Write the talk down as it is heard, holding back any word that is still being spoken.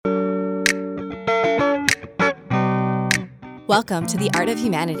Welcome to The Art of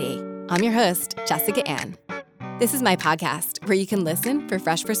Humanity. I'm your host, Jessica Ann. This is my podcast where you can listen for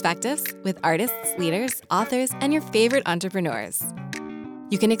fresh perspectives with artists, leaders, authors, and your favorite entrepreneurs.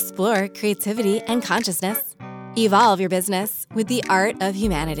 You can explore creativity and consciousness. Evolve your business with The Art of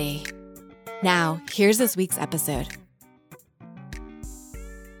Humanity. Now, here's this week's episode.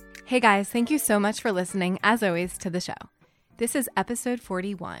 Hey guys, thank you so much for listening, as always, to the show. This is episode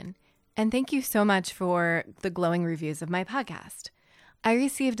 41, and thank you so much for the glowing reviews of my podcast. I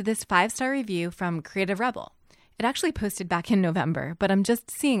received this 5-star review from Creative Rebel. It actually posted back in November, but I'm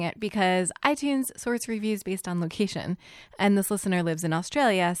just seeing it because iTunes sorts reviews based on location, and this listener lives in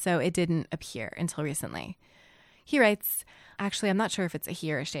Australia, so it didn't appear until recently. He writes, actually, I'm not sure if it's a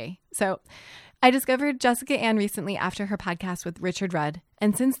he or a she. So I discovered Jessica Ann recently after her podcast with Richard Rudd,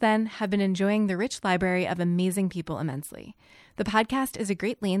 and since then have been enjoying the rich library of amazing people immensely. The podcast is a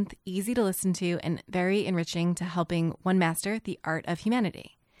great length, easy to listen to, and very enriching to helping one master the art of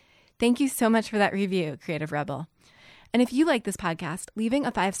humanity. Thank you so much for that review, Creative Rebel. And if you like this podcast, leaving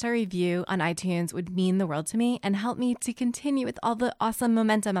a 5-star review on iTunes would mean the world to me and help me to continue with all the awesome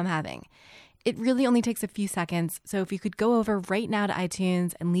momentum I'm having. It really only takes a few seconds, so if you could go over right now to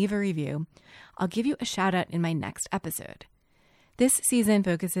iTunes and leave a review, I'll give you a shout out in my next episode. This season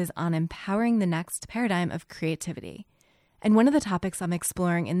focuses on empowering the next paradigm of creativity. And one of the topics I'm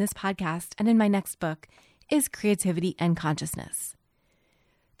exploring in this podcast and in my next book is creativity and consciousness.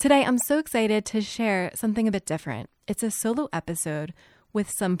 Today, I'm so excited to share something a bit different. It's a solo episode with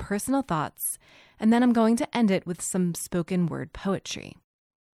some personal thoughts, and then I'm going to end it with some spoken word poetry.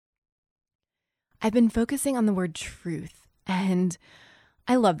 I've been focusing on the word truth, and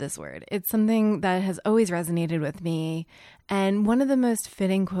I love this word. It's something that has always resonated with me, and one of the most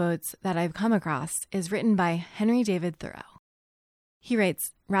fitting quotes that I've come across is written by Henry David Thoreau. He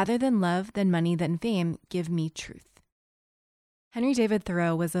writes, "Rather than love, than money, than fame, give me truth." Henry David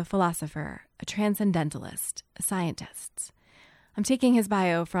Thoreau was a philosopher, a transcendentalist, a scientist. I'm taking his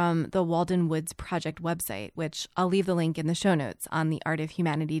bio from the Walden Woods Project website, which I'll leave the link in the show notes on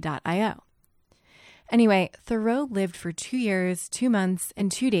theartofhumanity.io. Anyway, Thoreau lived for 2 years, 2 months,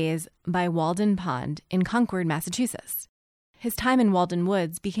 and 2 days by Walden Pond in Concord, Massachusetts. His time in Walden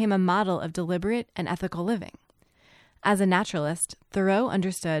Woods became a model of deliberate and ethical living. As a naturalist, Thoreau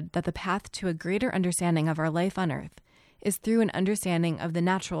understood that the path to a greater understanding of our life on Earth is through an understanding of the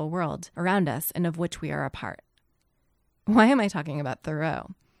natural world around us and of which we are a part. Why am I talking about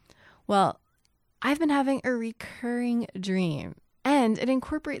Thoreau? Well, I've been having a recurring dream, and it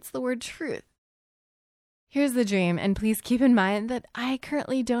incorporates the word truth. Here's the dream, and please keep in mind that I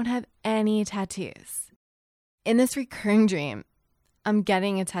currently don't have any tattoos. In this recurring dream, I'm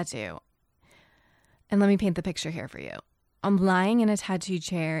getting a tattoo. And let me paint the picture here for you. I'm lying in a tattoo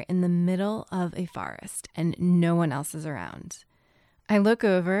chair in the middle of a forest, and no one else is around. I look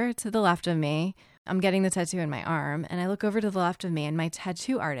over to the left of me. I'm getting the tattoo in my arm, and I look over to the left of me, and my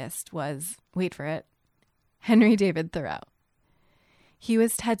tattoo artist was, wait for it, Henry David Thoreau. He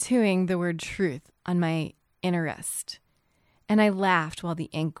was tattooing the word truth on my inner wrist, and I laughed while the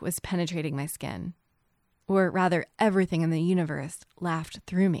ink was penetrating my skin. Or rather, everything in the universe laughed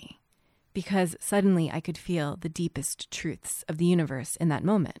through me, because suddenly I could feel the deepest truths of the universe in that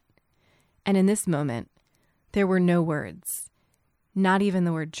moment. And in this moment, there were no words. Not even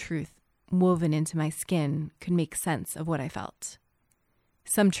the word truth woven into my skin could make sense of what I felt.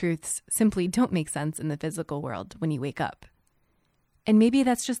 Some truths simply don't make sense in the physical world when you wake up. And maybe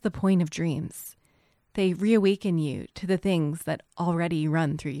that's just the point of dreams. They reawaken you to the things that already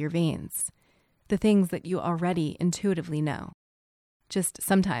run through your veins, the things that you already intuitively know. Just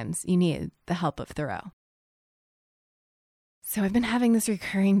sometimes you need the help of Thoreau. So I've been having this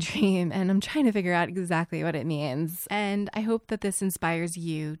recurring dream, and I'm trying to figure out exactly what it means. And I hope that this inspires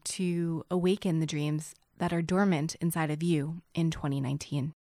you to awaken the dreams that are dormant inside of you in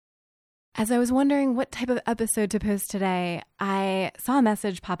 2019. As I was wondering what type of episode to post today, I saw a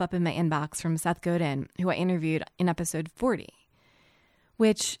message pop up in my inbox from Seth Godin, who I interviewed in episode 40.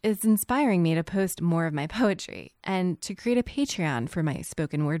 Which is inspiring me to post more of my poetry and to create a Patreon for my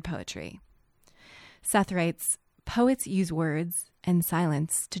spoken word poetry. Seth writes, "Poets use words and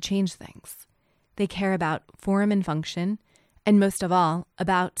silence to change things. They care about form and function, and most of all,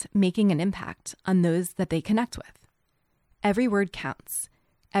 about making an impact on those that they connect with. Every word counts,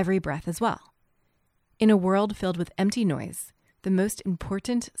 every breath as well. In a world filled with empty noise, the most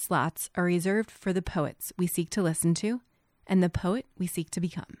important slots are reserved for the poets we seek to listen to and the poet we seek to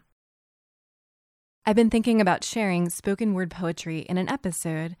become." I've been thinking about sharing spoken word poetry in an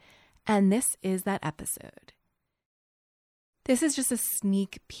episode, and this is that episode. This is just a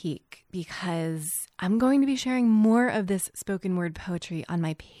sneak peek because I'm going to be sharing more of this spoken word poetry on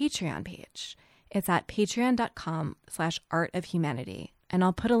my Patreon page. It's at patreon.com/artofhumanity, and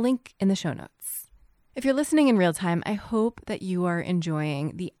I'll put a link in the show notes. If you're listening in real time, I hope that you are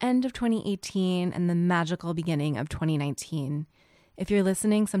enjoying the end of 2018 and the magical beginning of 2019. If you're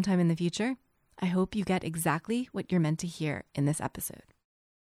listening sometime in the future, I hope you get exactly what you're meant to hear in this episode.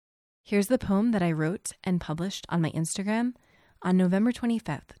 Here's the poem that I wrote and published on my Instagram on November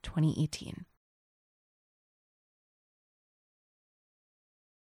 25th, 2018.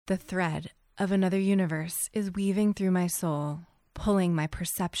 The thread of another universe is weaving through my soul, pulling my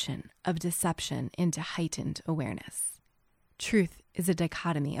perception of deception into heightened awareness. Truth is a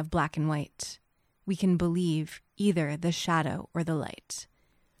dichotomy of black and white. We can believe either the shadow or the light,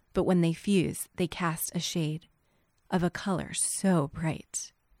 but when they fuse, they cast a shade of a color so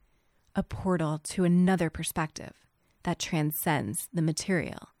bright, a portal to another perspective that transcends the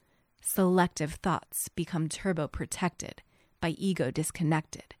material. Selective thoughts become turbo-protected by ego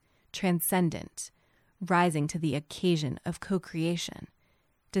disconnected, transcendent, rising to the occasion of co-creation,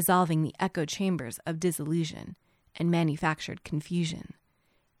 dissolving the echo chambers of disillusion and manufactured confusion.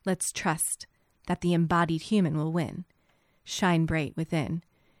 Let's trust that the embodied human will win, shine bright within,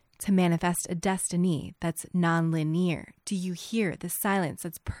 to manifest a destiny that's non-linear. Do you hear the silence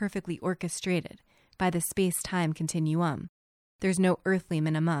that's perfectly orchestrated by the space-time continuum? There's no earthly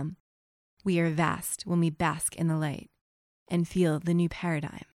minimum. We are vast when we bask in the light and feel the new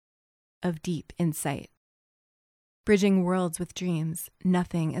paradigm of deep insight. Bridging worlds with dreams,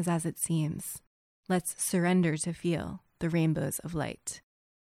 nothing is as it seems. Let's surrender to feel the rainbows of light.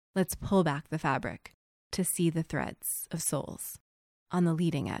 Let's pull back the fabric to see the threads of souls on the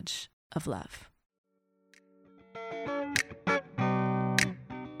leading edge of love.